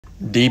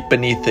Deep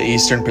beneath the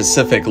eastern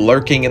Pacific,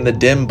 lurking in the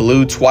dim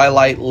blue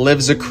twilight,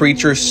 lives a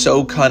creature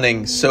so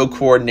cunning, so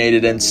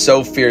coordinated, and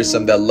so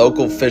fearsome that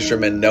local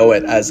fishermen know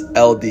it as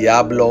El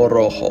Diablo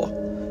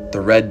Rojo,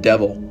 the Red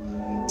Devil.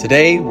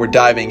 Today, we're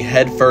diving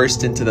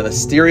headfirst into the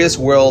mysterious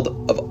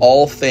world of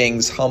all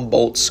things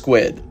Humboldt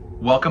Squid.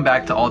 Welcome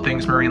back to All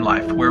Things Marine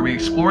Life, where we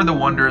explore the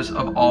wonders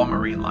of all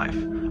marine life.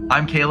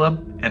 I'm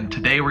Caleb, and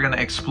today we're going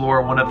to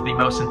explore one of the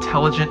most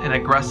intelligent and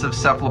aggressive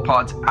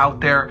cephalopods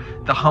out there,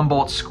 the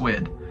Humboldt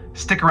Squid.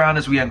 Stick around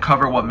as we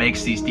uncover what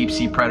makes these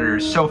deep-sea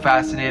predators so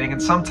fascinating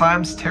and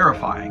sometimes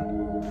terrifying.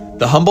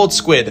 The Humboldt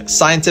squid,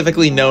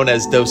 scientifically known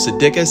as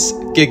Dosidicus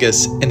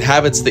gigas,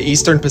 inhabits the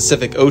eastern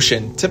Pacific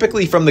Ocean,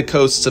 typically from the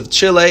coasts of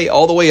Chile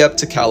all the way up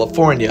to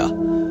California.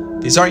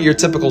 These aren't your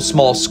typical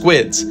small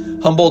squids.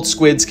 Humboldt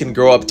squids can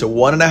grow up to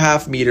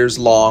 1.5 meters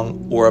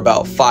long, or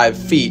about 5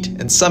 feet,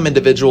 and some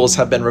individuals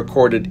have been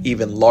recorded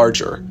even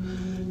larger.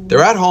 They're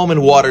at home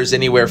in waters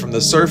anywhere from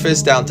the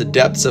surface down to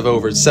depths of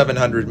over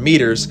 700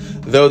 meters,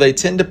 though they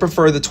tend to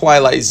prefer the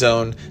twilight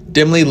zone,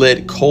 dimly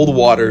lit cold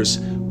waters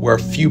where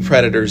few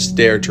predators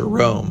dare to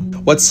roam.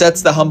 What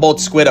sets the Humboldt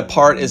squid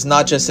apart is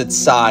not just its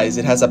size.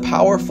 It has a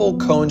powerful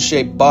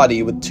cone-shaped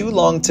body with 2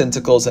 long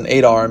tentacles and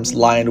 8 arms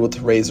lined with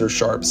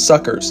razor-sharp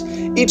suckers.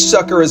 Each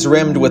sucker is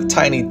rimmed with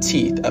tiny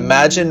teeth.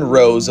 Imagine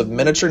rows of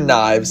miniature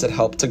knives that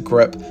help to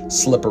grip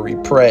slippery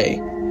prey.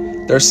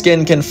 Their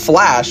skin can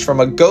flash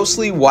from a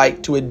ghostly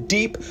white to a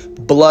deep,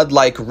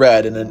 blood-like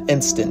red in an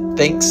instant,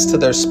 thanks to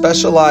their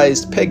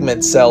specialized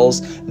pigment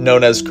cells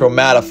known as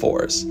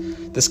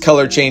chromatophores. This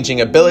color-changing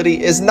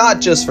ability is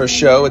not just for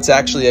show, it's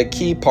actually a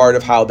key part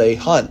of how they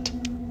hunt.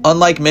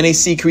 Unlike many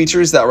sea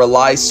creatures that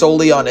rely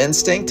solely on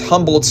instinct,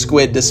 Humboldt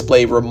squid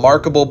display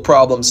remarkable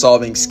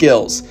problem-solving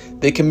skills.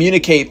 They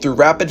communicate through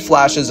rapid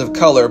flashes of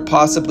color,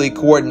 possibly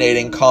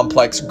coordinating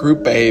complex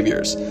group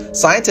behaviors.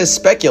 Scientists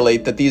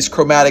speculate that these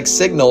chromatic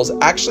signals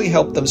actually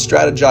help them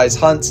strategize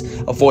hunts,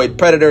 avoid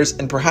predators,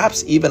 and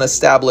perhaps even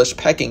establish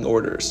pecking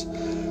orders.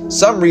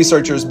 Some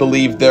researchers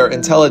believe their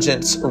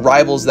intelligence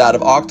rivals that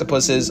of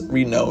octopuses,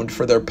 renowned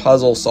for their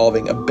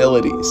puzzle-solving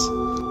abilities.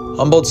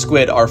 Humboldt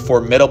squid are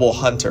formidable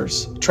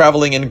hunters,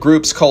 traveling in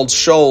groups called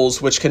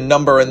shoals, which can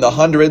number in the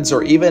hundreds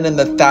or even in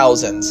the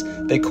thousands.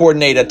 They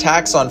coordinate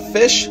attacks on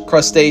fish,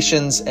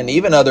 crustaceans, and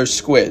even other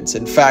squids.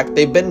 In fact,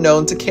 they've been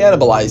known to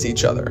cannibalize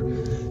each other.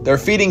 Their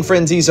feeding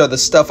frenzies are the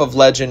stuff of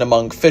legend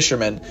among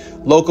fishermen.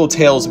 Local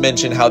tales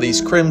mention how these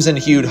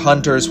crimson-hued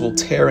hunters will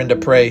tear into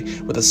prey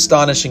with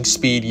astonishing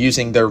speed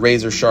using their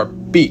razor-sharp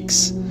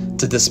beaks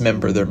to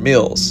dismember their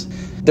meals.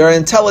 Their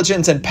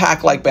intelligence and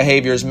pack-like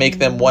behaviors make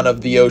them one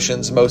of the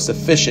ocean's most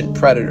efficient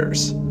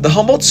predators. The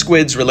Humboldt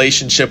squid's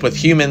relationship with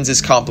humans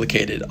is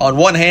complicated. On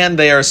one hand,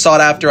 they are sought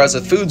after as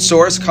a food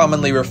source,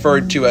 commonly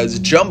referred to as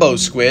jumbo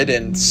squid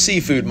in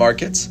seafood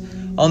markets.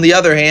 On the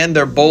other hand,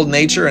 their bold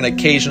nature and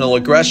occasional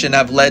aggression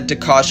have led to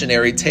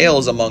cautionary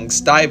tales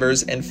amongst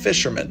divers and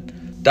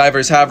fishermen.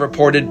 Divers have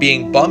reported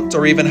being bumped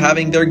or even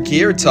having their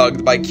gear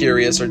tugged by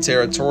curious or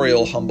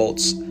territorial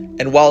Humboldts.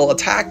 And while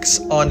attacks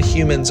on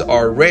humans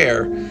are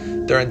rare,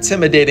 their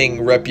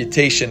intimidating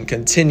reputation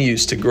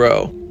continues to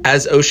grow.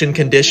 As ocean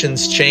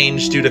conditions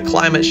change due to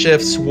climate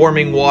shifts,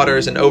 warming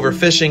waters, and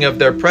overfishing of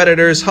their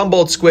predators,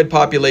 Humboldt squid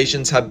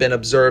populations have been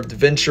observed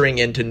venturing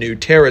into new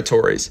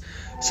territories.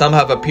 Some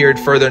have appeared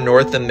further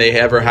north than they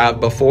ever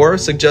have before,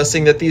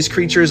 suggesting that these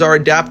creatures are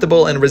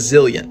adaptable and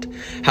resilient.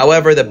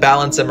 However, the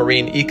balance of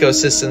marine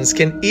ecosystems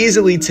can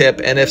easily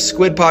tip, and if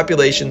squid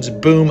populations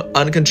boom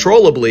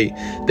uncontrollably,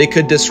 they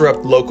could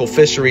disrupt local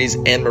fisheries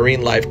and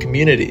marine life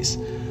communities.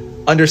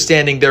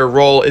 Understanding their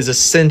role is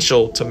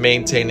essential to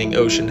maintaining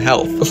ocean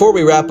health. Before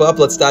we wrap up,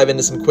 let's dive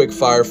into some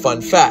quick-fire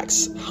fun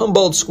facts.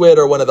 Humboldt squid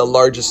are one of the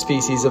largest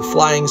species of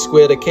flying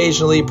squid,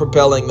 occasionally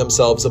propelling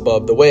themselves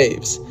above the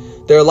waves.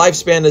 Their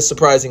lifespan is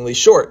surprisingly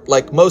short,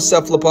 like most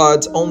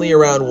cephalopods, only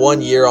around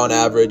 1 year on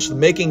average,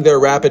 making their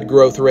rapid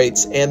growth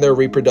rates and their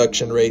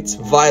reproduction rates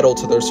vital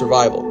to their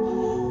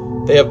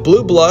survival. They have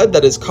blue blood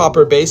that is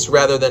copper-based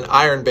rather than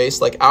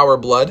iron-based like our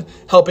blood,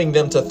 helping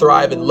them to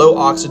thrive in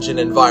low-oxygen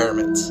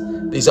environments.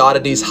 These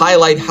oddities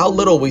highlight how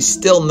little we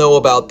still know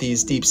about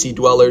these deep-sea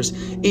dwellers.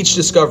 Each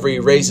discovery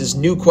raises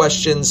new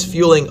questions,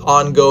 fueling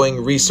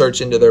ongoing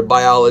research into their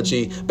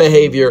biology,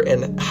 behavior,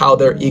 and how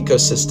their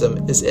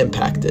ecosystem is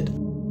impacted.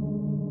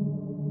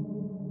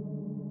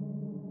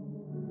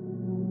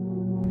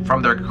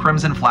 From their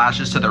crimson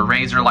flashes to their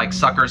razor-like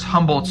suckers,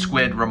 Humboldt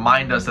squid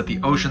remind us that the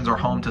oceans are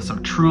home to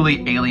some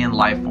truly alien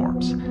life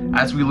forms.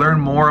 As we learn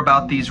more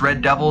about these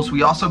red devils,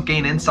 we also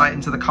gain insight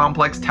into the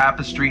complex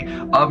tapestry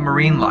of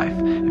marine life.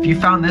 If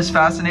you found this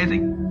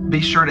fascinating, be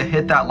sure to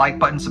hit that like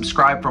button,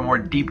 subscribe for more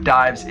deep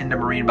dives into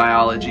marine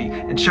biology,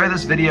 and share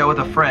this video with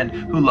a friend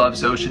who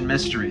loves ocean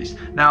mysteries.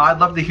 Now, I'd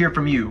love to hear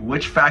from you.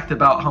 Which fact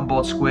about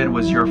Humboldt squid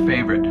was your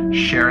favorite?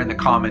 Share in the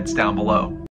comments down below.